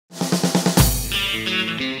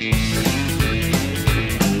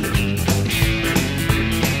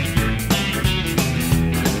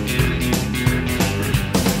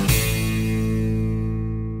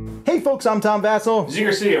folks, I'm Tom Vasel. Zee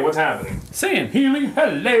Garcia, what's happening? Saying Healey,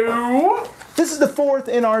 hello. This is the fourth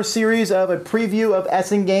in our series of a preview of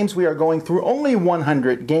Essen games. We are going through only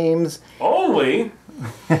 100 games. Only?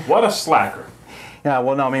 What a slacker. Yeah,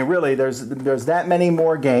 well, no, I mean, really, there's that many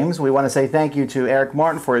more games. We want to say thank you to Eric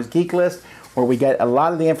Martin for his Geek List, where we get a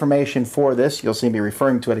lot of the information for this. You'll see me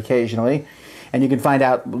referring to it occasionally. And you can find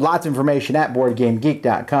out lots of information at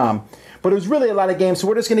BoardGameGeek.com. But it was really a lot of games, so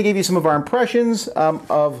we're just going to give you some of our impressions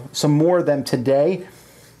of some more of them today.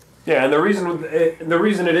 Yeah, and the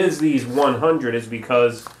reason it is these 100 is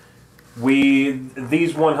because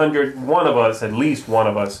these 100, at least one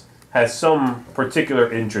of us, has some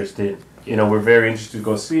particular interest in. You know, we're very interested to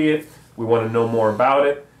go see it. We want to know more about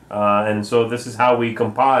it. And so this is how we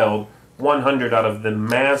compiled 100 out of the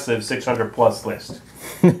massive 600 plus list.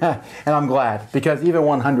 And I'm glad, because even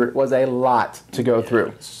 100 was a lot to go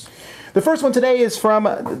through. The first one today is from,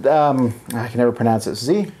 I can never pronounce it.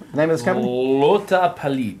 Zee, the name of this company?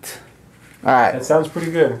 RevoltAAA. All right. That sounds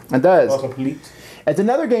pretty good. It does. RevoltAAA. It's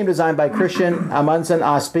another game designed by Christian Amundsen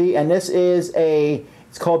Aspi, and this is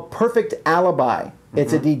it's called Perfect Alibi.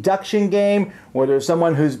 It's a deduction game where there's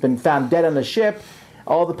someone who's been found dead on the ship.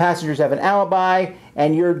 All the passengers have an alibi,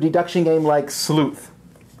 and your deduction game like Sleuth.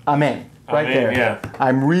 I'm in. Right there. Yeah.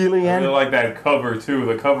 I'm really in. I really like that cover too.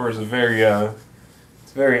 The cover is a very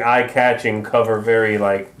it's very eye-catching cover, very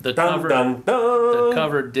like The dun, cover, dun, dun. the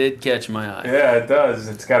cover did catch my eye. Yeah, it does.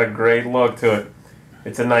 It's got a great look to it.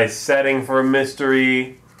 It's a nice setting for a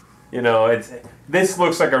mystery. You know, this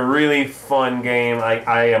looks like a really fun game.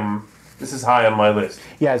 This is high on my list.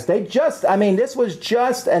 Yes, this was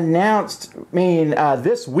just announced,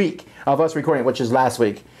 this week of us recording, which is last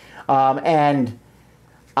week. And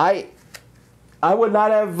I would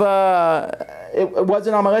not have, it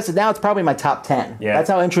wasn't on my list, and now it's probably my top 10. Yeah. That's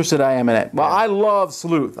how interested I am in it. Well, I love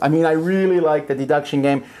Sleuth. I really like the deduction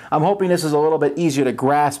game. I'm hoping this is a little bit easier to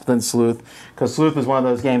grasp than Sleuth, because Sleuth is one of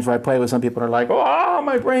those games where I play with some people and are like, oh,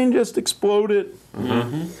 my brain just exploded.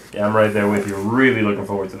 Mm-hmm. Yeah, I'm right there with you. Really looking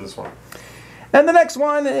forward to this one. And the next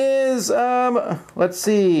one is, let's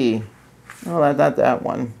see. Oh, not that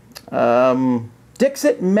one.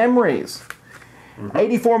 Dixit Memories.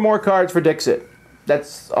 84 more cards for Dixit.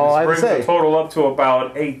 That's all I have to say. This brings the total up to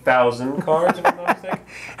about 8,000 cards, if I'm not mistaken.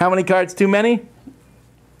 How many cards too many?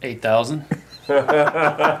 8,000. Well,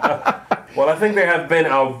 I think there have been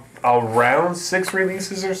around 6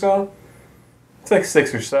 releases or so. It's like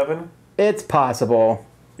 6 or 7. It's possible.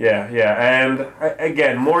 Yeah. And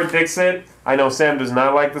again, more Dixit. I know Sam does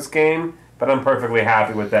not like this game, but I'm perfectly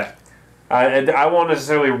happy with that. I won't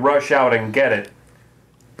necessarily rush out and get it,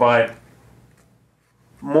 but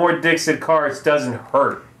more Dixit cards doesn't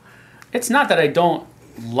hurt. It's not that I don't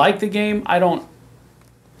like the game.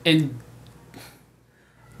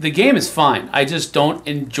 The game is fine. I just don't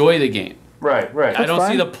enjoy the game. Right. I don't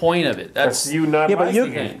fine. see the point of it. That's you not like the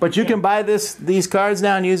game. But you can buy these cards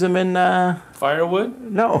now and use them in Firewood?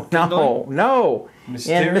 No.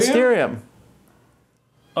 Mysterium? In Mysterium.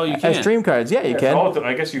 Oh, you can. As stream cards, yeah, you can.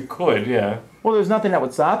 I guess you could, yeah. Well, there's nothing that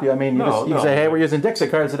would stop you. You can say, hey, we're using Dixit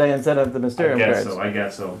cards today instead of the Mysterium cards. I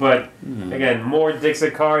guess so. But, again, more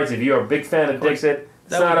Dixit cards. If you're a big fan of Dixit,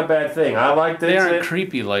 it's not a bad thing. I like Dixit. They aren't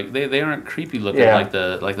creepy they aren't creepy looking like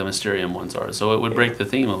the Mysterium ones are. So it would break the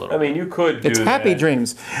theme a little. I mean, you could do It's Happy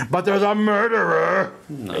Dreams, but there's a murderer.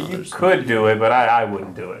 No, you could do it, but I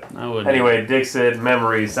wouldn't do it. I wouldn't. Anyway, Dixit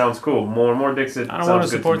Memories sounds cool. More Dixit. I don't want to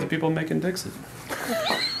support the people making Dixit.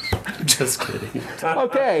 Just kidding.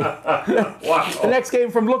 Okay. Wow. The next game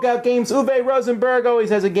from Lookout Games, Uwe Rosenberg always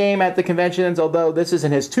has a game at the conventions, although this is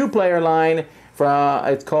in his 2-player line.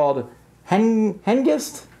 It's called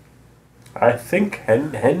Hengist? I think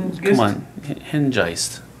Hengist. Come on,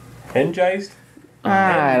 Hengist. Hengist?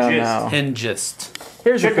 I don't know. Hengist.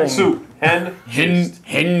 Here's Chicken the thing. soup.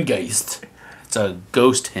 Hengist. It's a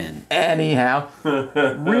ghost hen. Anyhow,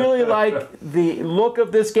 really like the look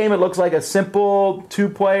of this game. It looks like a simple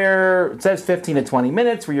 2-player. It says 15 to 20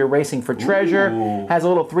 minutes where you're racing for treasure. Ooh. Has a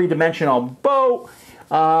little 3-dimensional boat.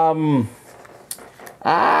 I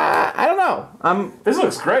don't know. This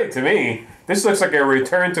looks great to me. This looks like a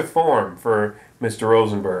return to form for Mr.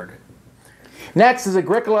 Rosenberg. Next is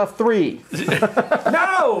Agricola 3.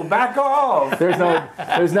 No, back off. There's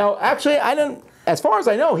no. Actually, I don't. As far as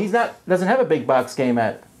I know, doesn't have a big box game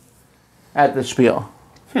at the Spiel.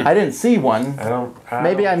 I didn't see one.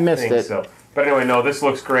 Maybe I missed it. So. But anyway, no, this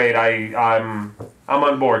looks great. I'm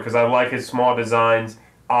on board because I like his small designs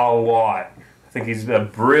a lot. I think he's a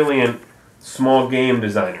brilliant small game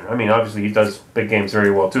designer. I mean, obviously he does big games very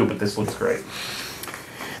well too, but this looks great.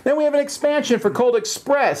 Then we have an expansion for Colt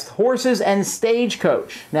Express, Horses and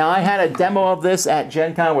Stagecoach. Now, I had a demo of this at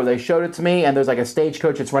Gen Con where they showed it to me, and there's like a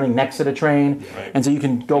stagecoach that's running next to the train, and so you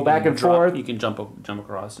can go back and forth. You can jump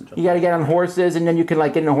across. And jump you got to get on horses, and then you can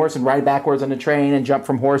like get in a horse and ride backwards on the train and jump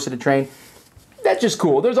from horse to the train. That's just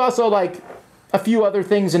cool. There's also like a few other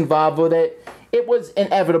things involved with it. It was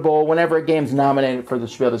inevitable whenever a game's nominated for the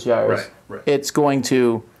Spiel des Jahres. Right. It's going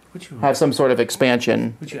to have some sort of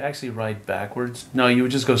expansion. Would you actually ride backwards? No, you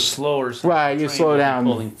would just go slower. So right, you slow down.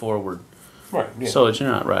 Pulling forward. Right. Yeah. So you're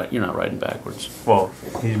not riding backwards. Well,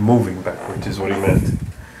 he's moving backwards is what he meant.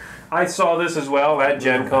 I saw this as well at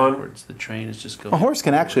Gen Con. Backwards. The train is just going. A horse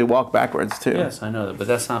can actually walk backwards too. Yes, I know that, but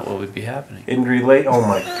that's not what would be happening. Oh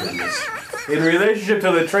my goodness. In relationship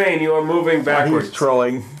to the train, you are moving backwards. He's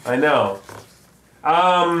trolling. I know.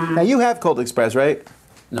 Now you have Colt Express, right?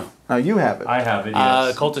 No. No, you have it. I have it,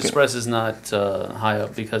 yes. Colt Express is not high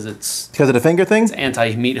up because it's Because of the finger thing?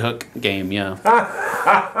 anti-meat hook game, yeah.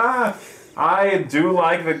 I do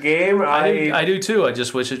like the game. I do too. I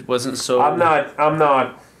just wish it wasn't so. I'm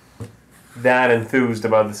not that enthused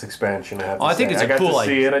about this expansion. I think it's I a got cool to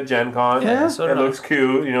see it at Gen Con. Yeah, so it did I. looks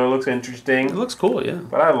cute. It looks interesting. It looks cool, yeah.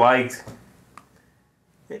 But I liked.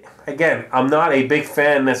 Again, I'm not a big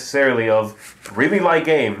fan necessarily of really light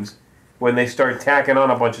games when they start tacking on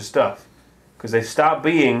a bunch of stuff, because they stop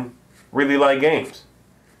being really light games,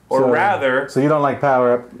 or rather. So you don't like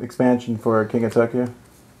Power Up expansion for King of Tokyo?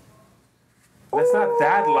 That's not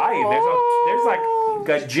that light. There's like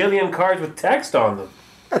a gajillion cards with text on them.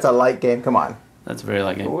 That's a light game. Come on. That's a very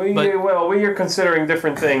light game. We are considering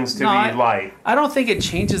different things to be light. I don't think it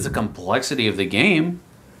changes the complexity of the game.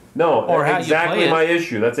 No, Or how that's you play exactly it. my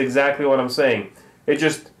issue. That's exactly what I'm saying. It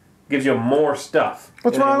just gives you more stuff.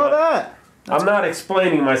 What's wrong with that? I'm not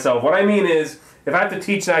explaining myself. What I mean is, if I have to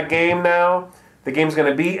teach that game now, the game's going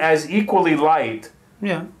to be as equally light,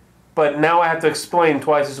 Yeah. but now I have to explain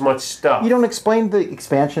twice as much stuff. You don't explain the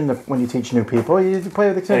expansion when you teach new people. You play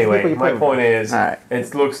with expansion people. Anyway, You play my with point them. is, All right.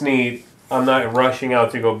 it looks neat. I'm not rushing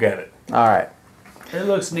out to go get it. All right. It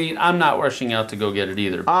looks neat. I'm not rushing out to go get it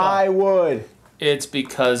either. I would. It's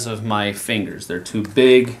because of my fingers. They're too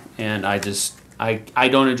big, and I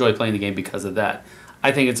don't enjoy playing the game because of that.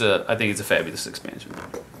 I think it's a fabulous expansion.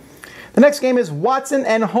 The next game is Watson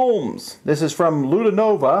and Holmes. This is from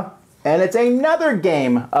Ludonova, and it's another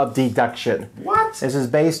game of deduction. What? This is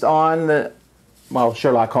based on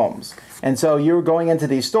Sherlock Holmes. And so you're going into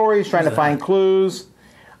these stories, trying to find clues.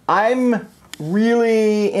 I'm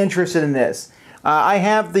really interested in this. I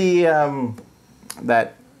have the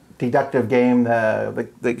that deductive game,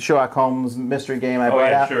 the Sherlock Holmes mystery game I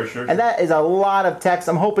brought out. Sure. And that is a lot of text.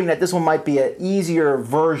 I'm hoping that this one might be an easier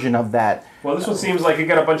version of that. Well, this one seems like you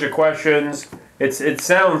got a bunch of questions. It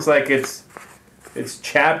sounds like it's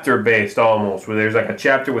chapter based almost, where there's like a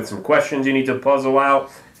chapter with some questions you need to puzzle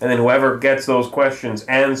out, and then whoever gets those questions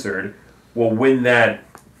answered will win that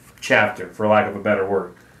chapter, for lack of a better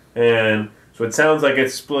word. And so it sounds like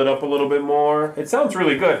it's split up a little bit more. It sounds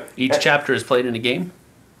really good. Each chapter is played in a game?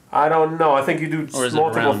 I don't know. I think you do Or is it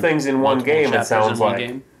multiple around things in one multiple game, it chapters sounds in one like.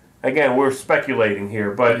 game? Again, we're speculating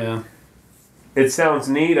here, but Yeah. it sounds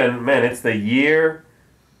neat, and man, it's the year.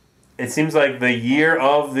 It seems like the year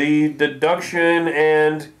of the deduction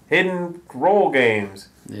and hidden role games.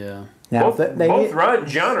 Yeah. Now, Both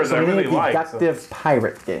genres I really like. Deductive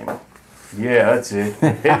pirate game. Yeah, that's it.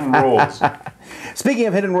 Hidden roles. Speaking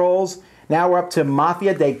of hidden roles, now we're up to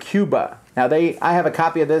Mafia de Cuba. Now I have a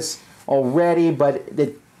copy of this already, but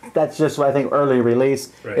that's just what I think early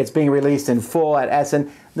release. Right. It's being released in full at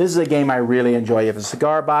Essen. This is a game I really enjoy. You have a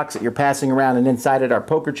cigar box that you're passing around, and inside it are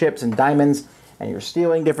poker chips and diamonds, and you're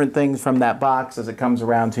stealing different things from that box as it comes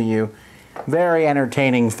around to you. Very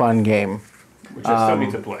entertaining, fun game. Which I still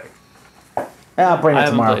need to play. I'll bring I it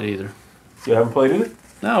haven't tomorrow. played either. You haven't played it?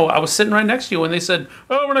 No, I was sitting right next to you when they said,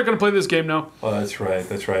 "Oh, we're not going to play this game now." Oh, that's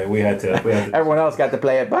right. We had to. Everyone else got to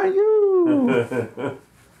play it by you.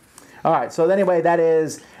 All right, so anyway, that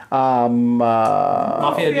is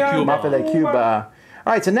Mafia de Cuba. Mafia de Cuba.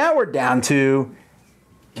 All right, so now we're down to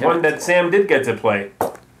One that Sam did get to play.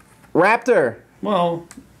 Raptor. Well,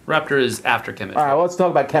 Raptor is after Kemet. All right, well, let's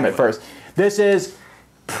talk about Kemet first. This is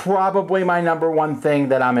probably my #1 thing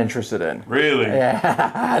that I'm interested in. Really?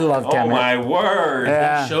 Yeah, I love Kemet. Oh my word!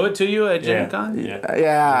 Yeah. Show it to you at Gen Con? Yeah.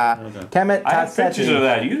 Yeah. Okay. Kemet, I have pictures of Ta-Seti.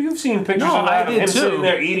 that. You've seen pictures No, of that I of did him too. sitting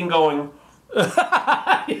there eating, going.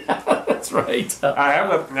 That's right. I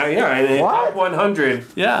have yeah, in the top 100.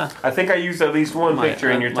 Yeah. I think I used at least one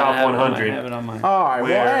picture in your top 100. I have it on mine. All right.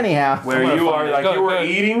 Well, anyhow, where you are like you were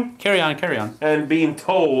eating. Carry on. And being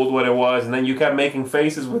told what it was, and then you kept making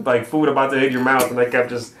faces with like food about to hit your mouth, and I kept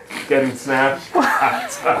just getting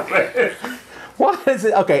snapshots of it. what is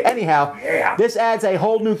it? Okay. Anyhow, Yeah. this adds a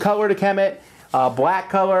whole new color to Kemet. Black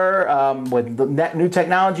color with the new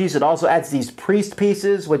technologies. It also adds these priest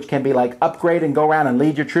pieces, which can be like upgrade and go around and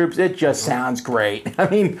lead your troops. It just sounds great. I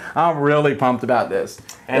mean, I'm really pumped about this.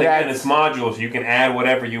 And again, it's modular, so you can add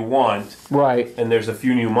whatever you want. Right. And there's a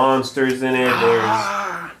few new monsters in it.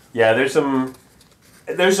 There's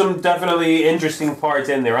some definitely interesting parts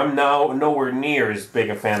in there. I'm now nowhere near as big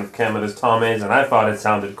a fan of Kemet as Tom is, and I thought it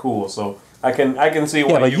sounded cool. So I can see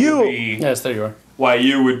why you would be. Yes, there you are. Why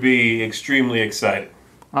you would be extremely excited.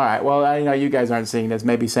 All right. Well, I know you guys aren't seeing this.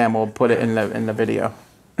 Maybe Sam will put it in the video.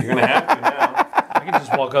 You're gonna have to now. I can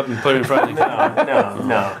just walk up and put it in front of you.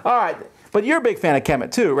 No. All right. But you're a big fan of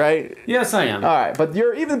Kemet too, right? Yes, I am. All right. But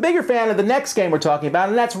you're even bigger fan of the next game we're talking about,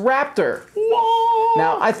 and that's Raptor. Whoa.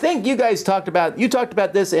 Now, I think you guys talked about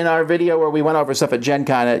this in our video where we went over stuff at Gen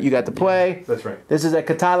Con that you got to play. That's right. This is a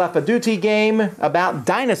Call of Duty game about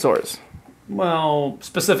dinosaurs. Well,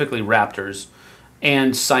 specifically raptors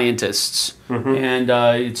and scientists. Mm-hmm. And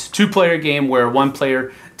it's a two-player game where one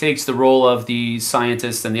player takes the role of the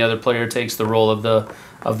scientist and the other player takes the role of the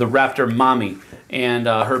raptor mommy and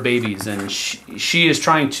her babies. And she is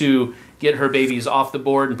trying to get her babies off the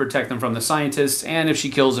board and protect them from the scientists. And if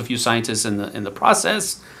she kills a few scientists in the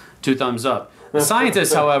process, 2 thumbs up. The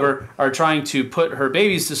scientists, however, are trying to put her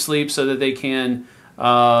babies to sleep so that they can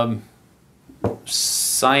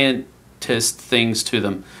scientist things to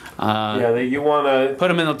them. You want to put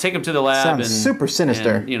them in. They'll take them to the lab. Sounds super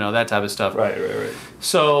sinister. And, that type of stuff. Right.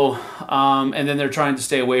 So, and then they're trying to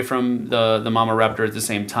stay away from the mama raptor at the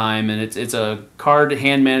same time, and it's a card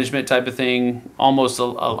hand management type of thing, almost a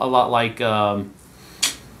lot like. I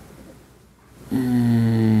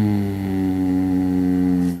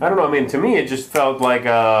don't know. I mean, to me, it just felt like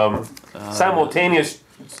simultaneous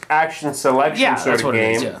action selection sort of game,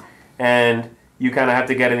 it is, yeah. And you kind of have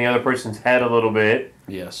to get in the other person's head a little bit.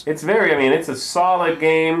 Yes. It's it's a solid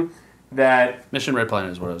game that... Mission Red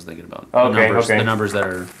Planet is what I was thinking about. Okay. The numbers that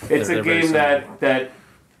are... It's a game that,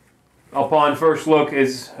 upon first look,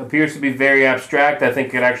 appears to be very abstract. I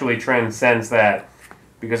think it actually transcends that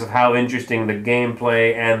because of how interesting the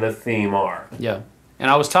gameplay and the theme are. Yeah. And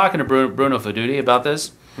I was talking to Bruno Faduti about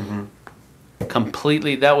this. Mm-hmm.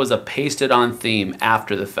 Completely, that was a pasted-on theme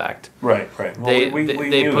after the fact. Right. They We put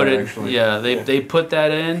knew that, it. actually. Yeah, they put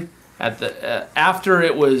that in at the after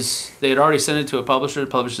it was. They had already sent it to a publisher. The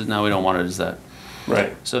publisher said, "No, we don't want it as that."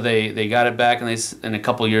 Right. So they got it back, and a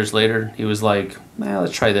couple years later, he was like,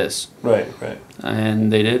 let's try this." Right.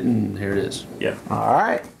 And they did, and here it is. Yeah. All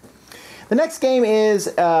right. The next game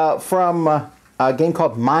is from a game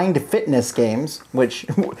called Mind Fitness Games, which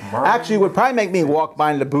actually would probably make me walk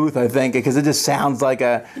by the booth, I think, because it just sounds like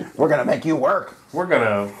we're going to make you work. We're going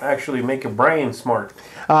to actually make your brain smart.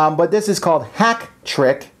 But this is called Hack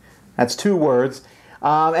Trick. That's 2 words.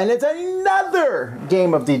 And it's another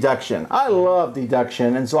game of deduction. I love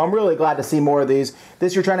deduction, and so I'm really glad to see more of these.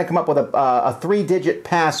 This, you're trying to come up with a 3-digit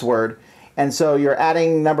password. And so you're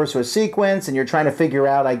adding numbers to a sequence, and you're trying to figure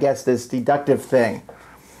out, I guess, this deductive thing.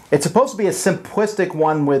 It's supposed to be a simplistic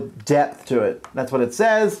one with depth to it. That's what it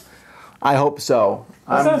says. I hope so.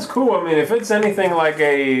 That sounds cool. I mean, if it's anything like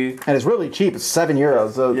and it's really cheap. It's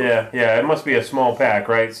 €7. So. Yeah. It must be a small pack,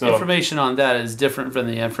 right? So information on that is different from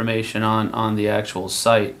the information on the actual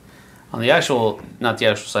site. On the actual, not the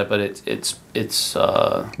actual site, but it's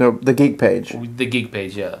the Geek page. The Geek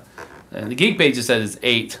page, yeah. And the Geek page, it says it's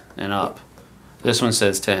 8 and up. This one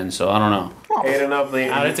says 10, so I don't know. 8 and up.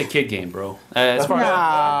 It's a kid game, bro. As far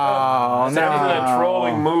as in a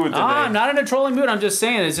trolling mood today. I'm not in a trolling mood. I'm just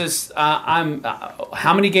saying. It's just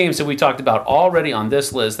how many games have we talked about already on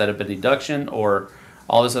this list that have been deduction or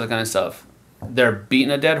all this other kind of stuff? They're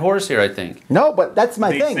beating a dead horse here, I think. No, but that's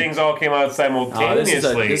my thing. These things all came out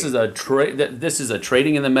simultaneously. This is a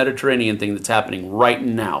trading in the Mediterranean thing that's happening right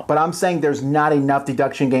now. But I'm saying there's not enough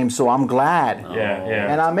deduction games, so I'm glad.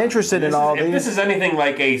 Yeah. And I'm interested in all these. If this is anything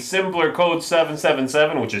like a simpler code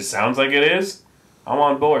 777, which it sounds like it is, I'm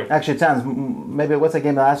on board. Actually, it sounds maybe what's that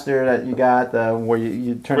game last year that you got where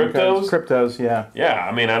you turn Cryptos, yeah. Yeah,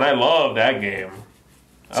 I mean, and I love that game.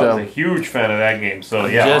 I was a huge fan of that game. So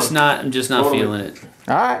yeah, I'm just not feeling it.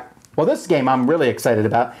 All right. Well, this game I'm really excited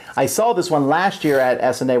about. I saw this one last year at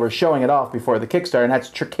Essen. They were showing it off before the Kickstarter, and that's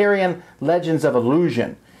Trickerion Legends of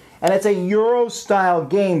Illusion. And it's a Euro-style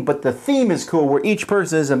game, but the theme is cool, where each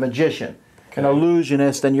person is a magician. an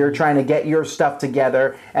illusionist, and you're trying to get your stuff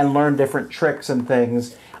together and learn different tricks and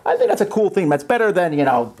things. I think that's a cool theme. That's better than,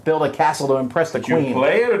 build a castle to impress the queen. Did you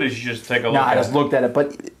play it, or did you just take a look No, at it? I just looked at it.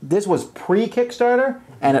 But this was pre-Kickstarter,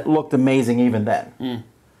 and it looked amazing even then.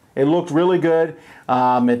 It looked really good.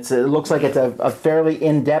 It looks like it's a fairly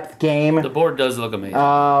in-depth game. The board does look amazing.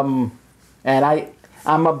 And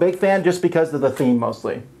I'm a big fan just because of the theme,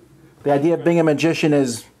 mostly. The idea of being a magician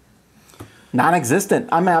is non-existent.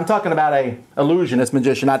 I'm talking about a illusionist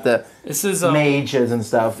magician, not the mages and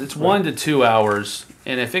stuff. It's 1 to 2 hours,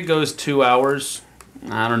 and if it goes 2 hours,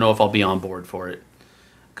 I don't know if I'll be on board for it.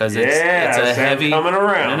 Because it's a heavy coming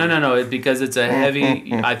around. No. Because it's a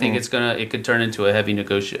heavy. I think it could turn into a heavy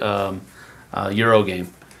Euro game.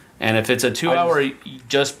 And if it's a 2 hour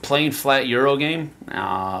just plain flat Euro game,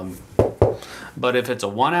 but if it's a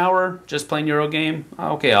 1 hour just plain Euro game,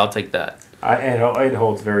 okay, I'll take that. It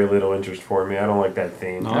holds very little interest for me. I don't like that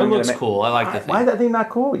theme. No, it looks cool. I like the theme. Why is that theme not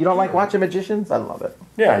cool? You don't like watching magicians? I love it.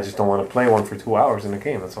 Yeah, I just don't want to play one for 2 hours in a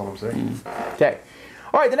game. That's all I'm saying. Okay.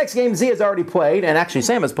 All right, the next game Zee has already played, and actually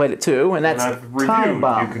Sam has played it too, and that's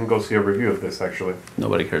TimeBomb. You can go see a review of this, actually.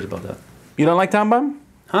 Nobody cares about that. You don't like TimeBomb?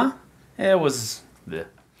 Huh? It was...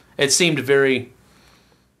 It seemed very...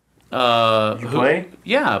 Did you play?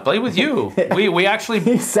 Yeah, play with you. We actually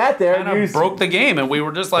He sat there kind of broke the game, and we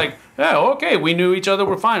were just like, yeah, okay, we knew each other,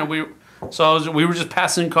 we're fine. And we were just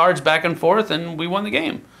passing cards back and forth, and we won the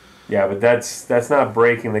game. Yeah, but that's not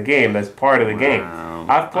breaking the game. That's part of the game.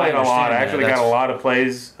 I've played a lot. I actually got a lot of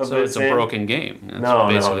plays of this. So it's a broken game.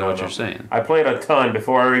 That's basically what you're saying. I played a ton.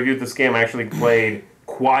 Before I reviewed this game, I actually played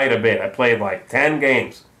quite a bit. I played like 10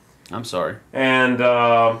 games. I'm sorry. And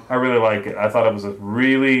I really like it. I thought it was a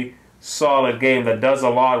really solid game that does a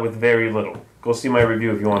lot with very little. Go see my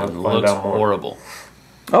review if you want to find out more. It looks horrible.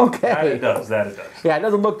 Okay. That it does. Yeah, it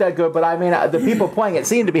doesn't look that good, but I mean, the people playing it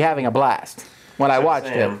seem to be having a blast when I watched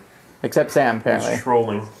it. Except Sam, apparently. He's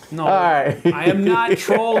trolling. No, all right. I am not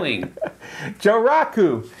trolling.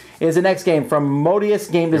 Joraku is the next game from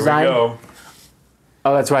Modius Game Design. Here we go.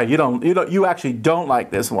 Oh, that's right. You actually don't like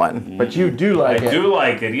this one, but you do like it. I do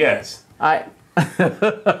like it. Yes.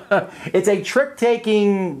 It's a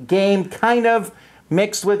trick-taking game, kind of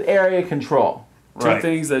mixed with area control. Two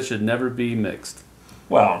things that should never be mixed.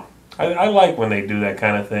 Well, I like when they do that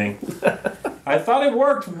kind of thing. I thought it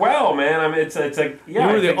worked well, man. I mean, it's like, yeah.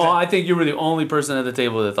 I think you were the only person at the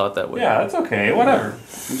table that thought that way. Yeah, that's okay. Whatever.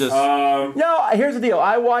 No, here's the deal.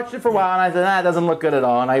 I watched it for a while, and I said, it doesn't look good at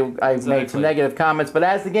all. And I made some negative comments. But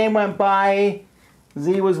as the game went by,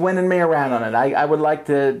 Zee was winning me around on it. I would like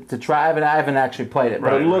to try. I haven't actually played it,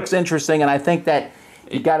 but it looks interesting, and I think that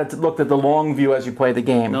you got to look at the long view as you play the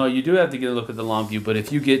game. No, you do have to get a look at the long view, but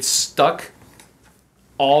if you get stuck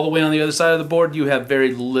all the way on the other side of the board, you have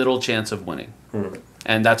very little chance of winning.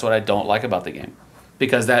 And that's what I don't like about the game.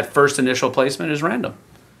 Because that first initial placement is random.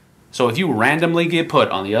 So if you randomly get put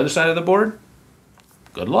on the other side of the board,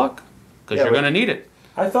 good luck. Because you're going to need it.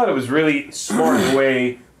 I thought it was really smart the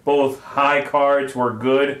way both high cards were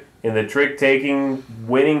good in the trick-taking,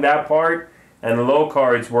 winning that part, and the low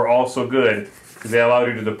cards were also good because they allowed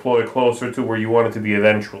you to deploy closer to where you wanted to be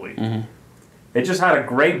eventually. It just had a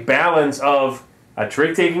great balance of a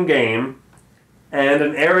trick-taking game and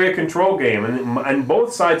an area control game, and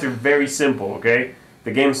both sides are very simple, okay?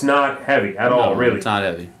 The game's not heavy at all, really. It's not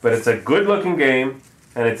heavy. But it's a good-looking game,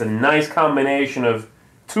 and it's a nice combination of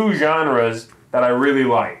two genres that I really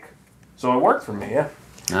like. So it worked for me, yeah.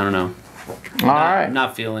 I don't know. I'm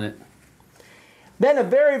not feeling it. Then a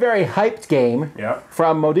very, very hyped game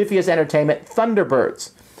from Modifius Entertainment,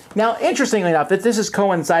 Thunderbirds. Now, interestingly enough, this is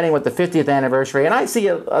coinciding with the 50th anniversary, and I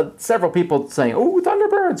see several people saying, "Ooh,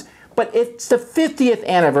 Thunderbirds!" But it's the 50th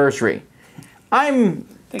anniversary. I'm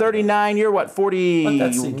 39, you're what,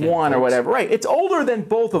 41 or whatever. Right, it's older than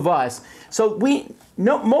both of us. So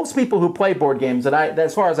most people who play board games,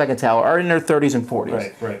 as far as I can tell, are in their 30s and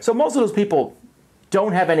 40s. Right. So most of those people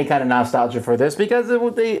don't have any kind of nostalgia for this because it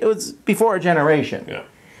was before a generation. Yeah.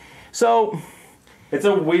 So it's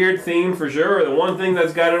a weird theme for sure. The one thing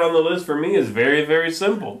that's got it on the list for me is very, very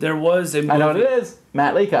simple. There was a movie. I know what it is.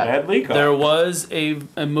 Matt Leacock. There was a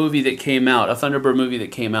movie that came out, a Thunderbird movie that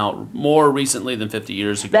came out more recently than 50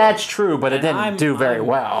 years ago. That's true, but it didn't do very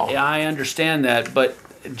well. Yeah, I understand that, but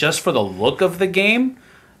just for the look of the game,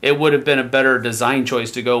 it would have been a better design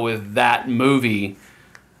choice to go with that movie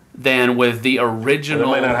than with the original.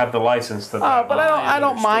 They might not have the license to that. But I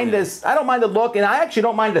don't mind this. I don't mind the look, and I actually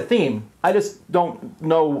don't mind the theme. I just don't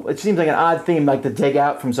know. It seems like an odd theme, like to dig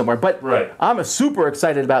out from somewhere. But right. I'm super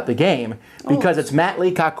excited about the game because it's Matt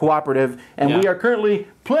Leacock Cooperative, and we are currently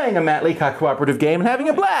playing a Matt Leacock Cooperative game and having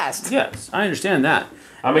a blast. Yes, I understand that.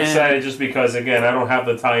 I'm excited just because, again, I don't have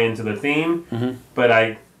the tie-in to the theme, but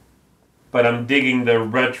I'm digging the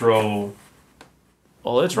retro.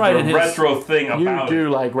 Well, it's right in his retro thing about it. You do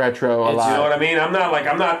like retro a lot. You know what I mean? I'm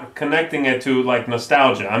not connecting it to like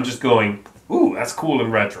nostalgia. I'm just going, ooh, that's cool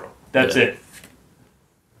and retro. That's it.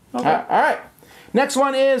 Okay. All right. Next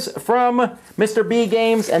one is from Mr. B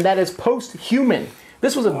Games, and that is Posthuman.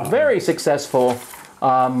 This was a very successful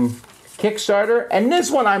Kickstarter, and this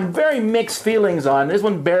one I'm very mixed feelings on. This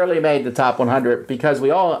one barely made the top 100 because we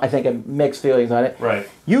all, I think, have mixed feelings on it. Right.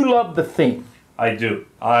 You love the theme. I do.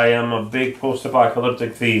 I am a big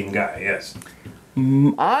post-apocalyptic theme guy, yes.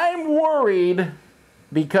 I'm worried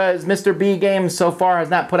because Mr. B Games so far has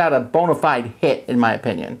not put out a bona fide hit, in my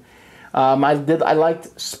opinion. I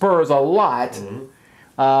liked Spurs a lot,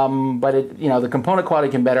 but the component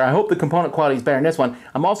quality can be better. I hope the component quality is better in this one.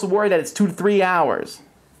 I'm also worried that it's 2 to 3 hours.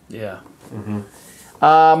 Yeah.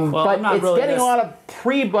 But it's really getting a lot of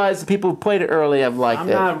pre-buzz. People who played it early have liked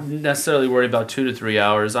it. I'm not necessarily worried about 2 to 3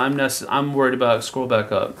 hours. I'm worried about, scroll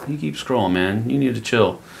back up. You keep scrolling, man. You need to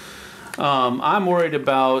chill. I'm worried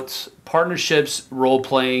about partnerships,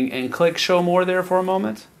 role-playing, and click show more there for a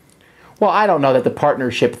moment. Well, I don't know that the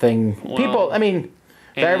partnership thing.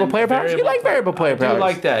 Variable player powers? You like variable player powers. I do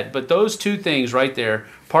like that. But those two things right there,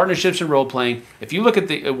 partnerships and role-playing, if you look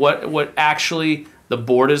at what actually the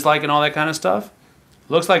board is like and all that kind of stuff,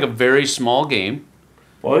 looks like a very small game.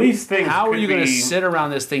 Well, these things. How are you going to sit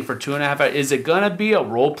around this thing for 2.5 hours? Is it going to be a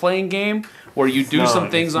role-playing game where you do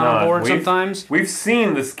some things on a board sometimes? We've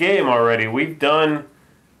seen this game already. We've done,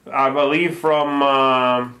 I believe, from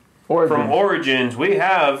Origins. We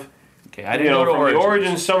have. Okay, I didn't know from the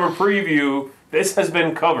Origins summer preview. This has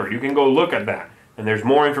been covered. You can go look at that, and there's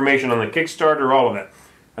more information on the Kickstarter. All of that.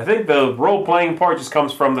 I think the role-playing part just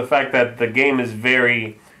comes from the fact that the game is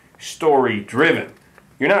very story-driven.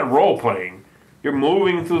 You're not role-playing. You're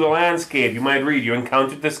moving through the landscape. You might read, you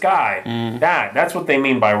encountered this guy. That's what they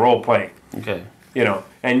mean by role-playing. Okay.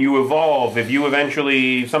 And you evolve. If you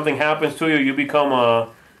eventually, something happens to you, you become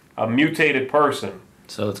a mutated person.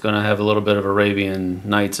 So it's going to have a little bit of Arabian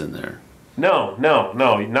Nights in there. No,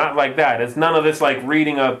 not like that. It's none of this like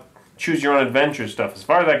reading a choose-your-own-adventure stuff. As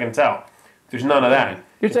far as I can tell, there's none of that.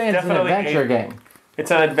 You're saying it's an adventure game.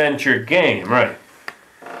 It's an adventure game, right?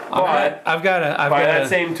 But by that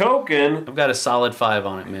same token, I've got a solid 5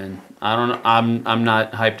 on it, man. I'm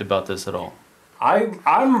not hyped about this at all.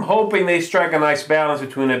 I'm hoping they strike a nice balance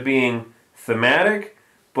between it being thematic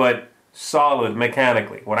but solid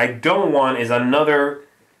mechanically. What I don't want is another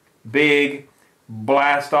big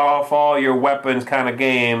blast off all your weapons kind of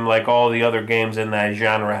game like all the other games in that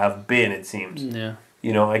genre have been, it seems. Yeah.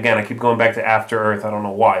 Again, I keep going back to After Earth. I don't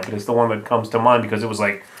know why, but it's the one that comes to mind because it was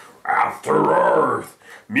like, After Earth,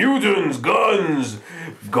 mutants, guns,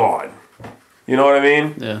 gone. You know what I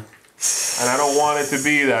mean? Yeah. And I don't want it to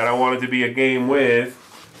be that. I want it to be a game with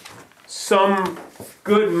some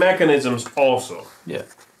good mechanisms also. Yeah.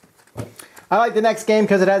 I like the next game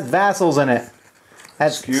because it has Vasels in it.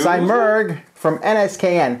 That's Simurgh from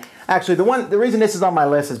NSKN. Actually, the reason this is on my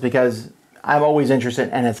list is because I'm always interested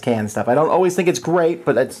in NSKN stuff. I don't always think it's great,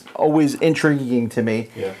 but it's always intriguing to me.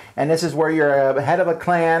 Yeah. And this is where you're a head of a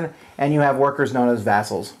clan and you have workers known as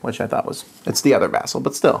vassals, which I thought it's the other vassal,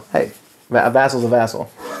 but still, hey, a vassal's a vassal.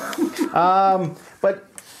 But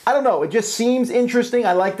I don't know, it just seems interesting.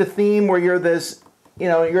 I like the theme where you're this,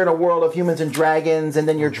 you're in a world of humans and dragons, and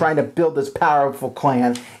then you're trying to build this powerful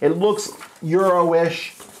clan. It looks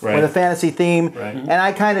Euro-ish. Right. With a fantasy theme, right. And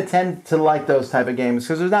I kind of tend to like those type of games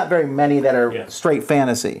because there's not very many that are straight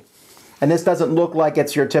fantasy, and this doesn't look like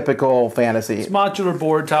it's your typical fantasy. It's modular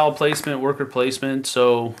board, tile placement, worker placement.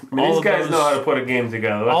 So these guys know how to put a game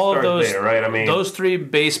together. Let's start there, right? I mean, those 3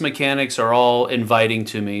 base mechanics are all inviting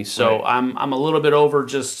to me. So I'm a little bit over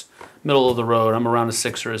just middle of the road. I'm around a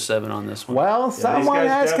 6 or a 7 on this one. Well, someone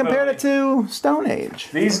has compared it to Stone Age.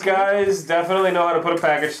 These guys definitely know how to put a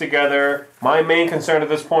package together. My main concern at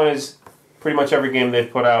this point is pretty much every game they've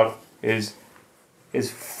put out is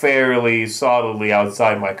fairly solidly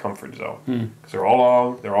outside my comfort zone. Because they're all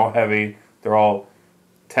long, they're all heavy, they're all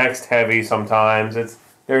text heavy sometimes.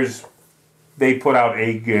 They put out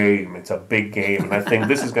a game. It's a big game, and I think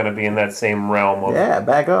this is going to be in that same realm of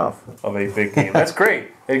back off of a big game. That's great.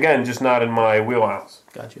 Again, just not in my wheelhouse.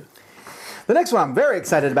 Gotcha. The next one I'm very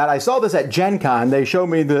excited about. I saw this at Gen Con. They showed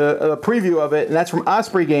me the preview of it, and that's from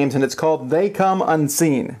Osprey Games, and it's called They Come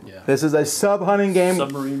Unseen. Yeah. This is a sub-hunting game.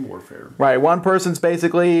 Submarine warfare. Right, one person's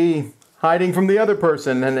basically hiding from the other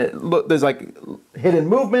person, and there's like hidden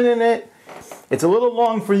movement in it. It's a little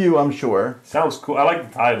long for you, I'm sure. Sounds cool. I like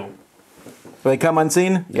the title. They Come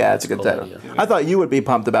Unseen? Yeah, it's a good title. Yeah. I thought you would be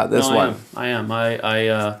pumped about this one. I am.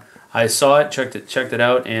 I saw it, checked it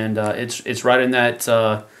out, and it's right in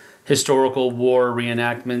that historical war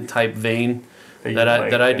reenactment type vein that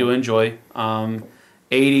I do enjoy.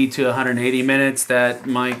 80 to 180 minutes. That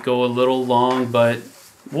might go a little long, but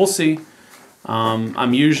we'll see.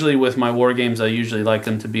 I'm usually with my war games. I usually like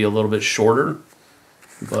them to be a little bit shorter,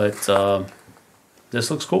 but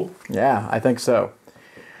this looks cool. Yeah, I think so.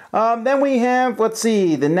 Then we have, let's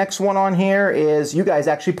see, the next one on here is, you guys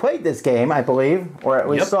actually played this game, I believe, or at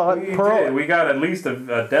least saw it. We Pearl. did. We got at least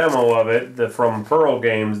a demo of it from Pearl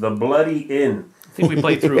Games, The Bloody Inn. I think we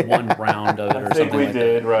played through one round of it or something. I think we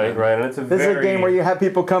did, right. And it's This is a game where you have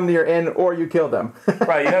people come to your inn or you kill them.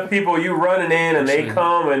 Right, you have people, you run an inn and they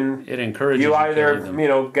come and it encourages you either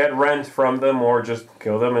them. get rent from them or just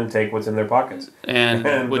kill them and take what's in their pockets.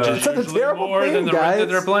 And which is Such a usually terrible more thing, than the rent guys. that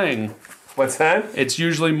they're playing. What's that? It's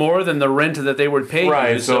usually more than the rent that they would pay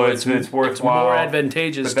Right, you, so it's worthwhile. It's more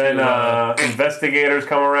advantageous. But then investigators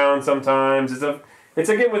come around sometimes. It's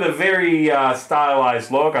a game with a very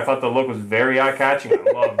stylized look. I thought the look was very eye-catching.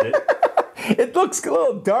 I loved it. It looks a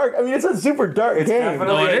little dark. I mean, it's a super dark It's game.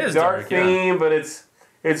 definitely it a is dark dark, theme, but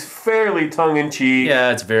it's fairly tongue-in-cheek.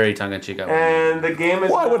 Yeah, it's very tongue-in-cheek. And the game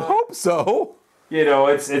is... Well, I would hope so.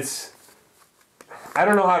 It's... I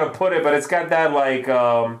don't know how to put it, but it's got that, like...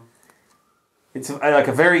 it's like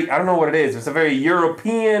a very... I don't know what it is. It's a very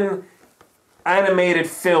European animated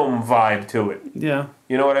film vibe to it. Yeah.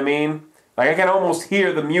 You know what I mean? Like, I can almost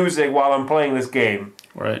hear the music while I'm playing this game.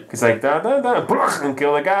 Right. It's like, da, da, da, blah, and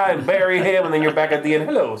kill the guy and bury him, and then you're back at the end.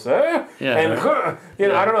 Hello, sir. Yeah. And,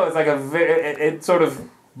 I don't know. It's like it sort of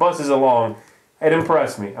buzzes along. It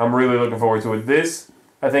impressed me. I'm really looking forward to it. This,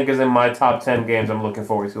 I think, is in my top 10 games. I'm looking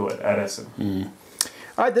forward to it at Essen.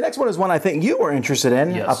 All right, the next one is one I think you were interested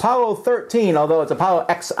in. Yes. Apollo 13, although it's Apollo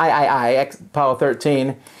XIII, Apollo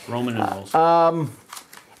 13. Roman numerals.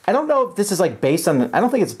 I don't know if this is like based on, I don't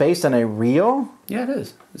think it's based on a real. Yeah, it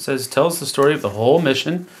is. It says, tells the story of the whole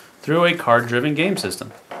mission through a card-driven game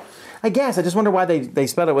system. I guess. I just wonder why they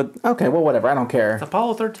spelled it with, okay, well, whatever. I don't care. It's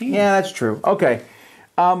Apollo 13. Yeah, that's true. Okay.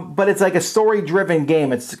 But it's like a story-driven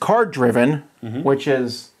game. It's card-driven, which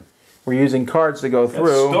is, we're using cards to go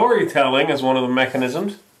through. Storytelling is one of the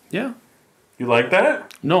mechanisms. Yeah. You like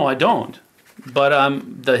that? No, I don't. But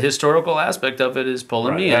the historical aspect of it is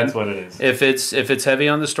pulling me in. That's what it is. If it's heavy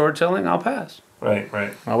on the storytelling, I'll pass. Right.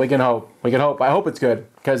 Well, we can hope. I hope it's good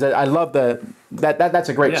because I love that's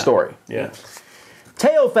a great story. Yeah.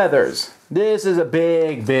 Tail Feathers. This is a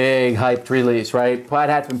big hyped release, right?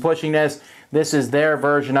 Plaid Hat's been pushing this. This is their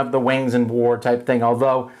version of the Wings of War type thing,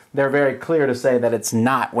 although they're very clear to say that it's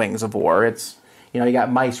not Wings of War. It's, you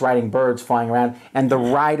got mice riding birds flying around, and the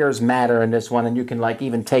riders matter in this one, and you can like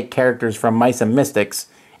even take characters from Mice and Mystics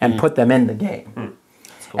and put them in the game.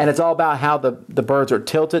 Cool. And it's all about how the birds are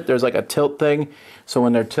tilted. There's like a tilt thing, so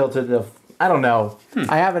when they're tilted, I don't know.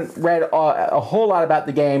 I haven't read a whole lot about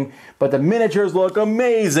the game, but the miniatures look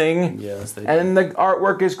amazing. Yes, they do. And the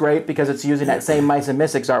artwork is great because it's using that same Mice and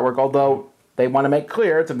Mystics artwork, although they want to make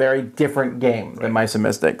clear it's a very different game than Mice and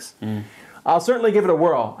Mystics. I'll certainly give it a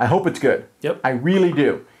whirl. I hope it's good. Yep. I really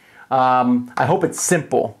do. I hope it's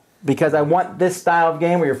simple because I want this style of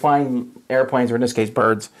game where you're flying airplanes, or in this case,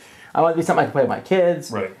 birds. I want it to be something I can play with my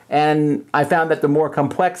kids. Right. And I found that the more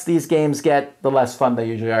complex these games get, the less fun they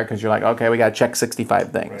usually are because you're like, okay, we got to check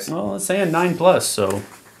 65 things. Right. Well, it's saying 9+, so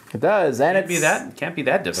It does. And can't be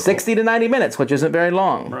that difficult. 60 to 90 minutes, which isn't very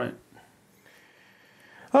long. Right.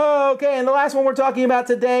 Okay, and the last one we're talking about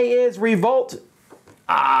today is Revolt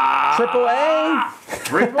AAA.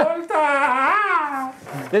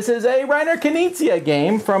 This is a Reiner Knizia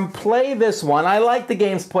game from Play This One. I like the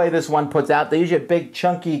games Play This One puts out. They usually have big,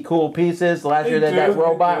 chunky, cool pieces. Last year they had that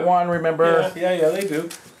robot one, remember? Yeah, they do.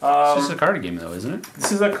 It's just a card game, though, isn't it?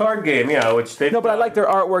 This is a card game, which they... No, but I like their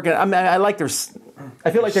artwork. And I like their...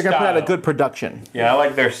 I feel like they're going to put out a style. good production. Yeah, I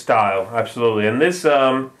like their style, absolutely. And this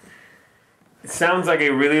it sounds like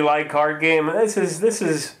a really light card game. This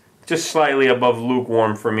is just slightly above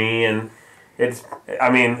lukewarm for me, and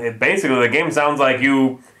basically the game sounds like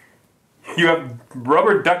you have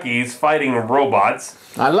rubber duckies fighting robots.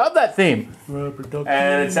 I love that theme.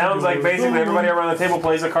 And it sounds like basically everybody around the table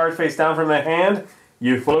plays a card face down from their hand.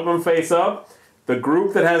 You flip them face up. The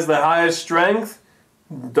group that has the highest strength,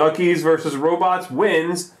 duckies versus robots,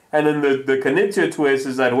 wins, And then the Konnichiwa twist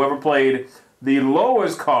is that whoever played the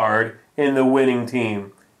lowest card in the winning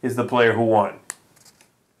team is the player who won.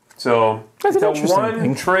 So That's it's an a interesting thing.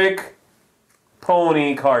 one-trick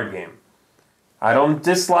pony card game. I don't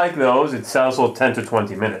dislike those. It's also 10 to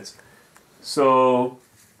 20 minutes. So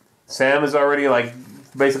Sam is already like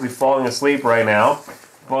basically falling asleep right now.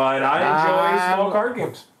 But I enjoy small card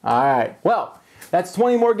games. All right. Well, that's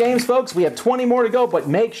 20 more games, folks. We have 20 more to go, but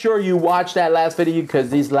make sure you watch that last video because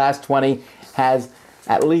these last 20 has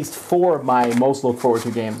at least 4 of my most look forward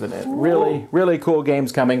to games in it. Really, really cool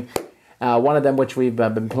games coming. One of them which we've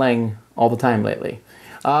been playing all the time lately.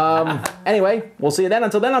 Anyway, we'll see you then.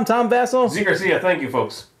 Until then, I'm Tom Vasel. Zee Garcia, thank you,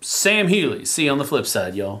 folks. Sam Healey. See you on the flip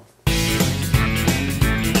side, y'all.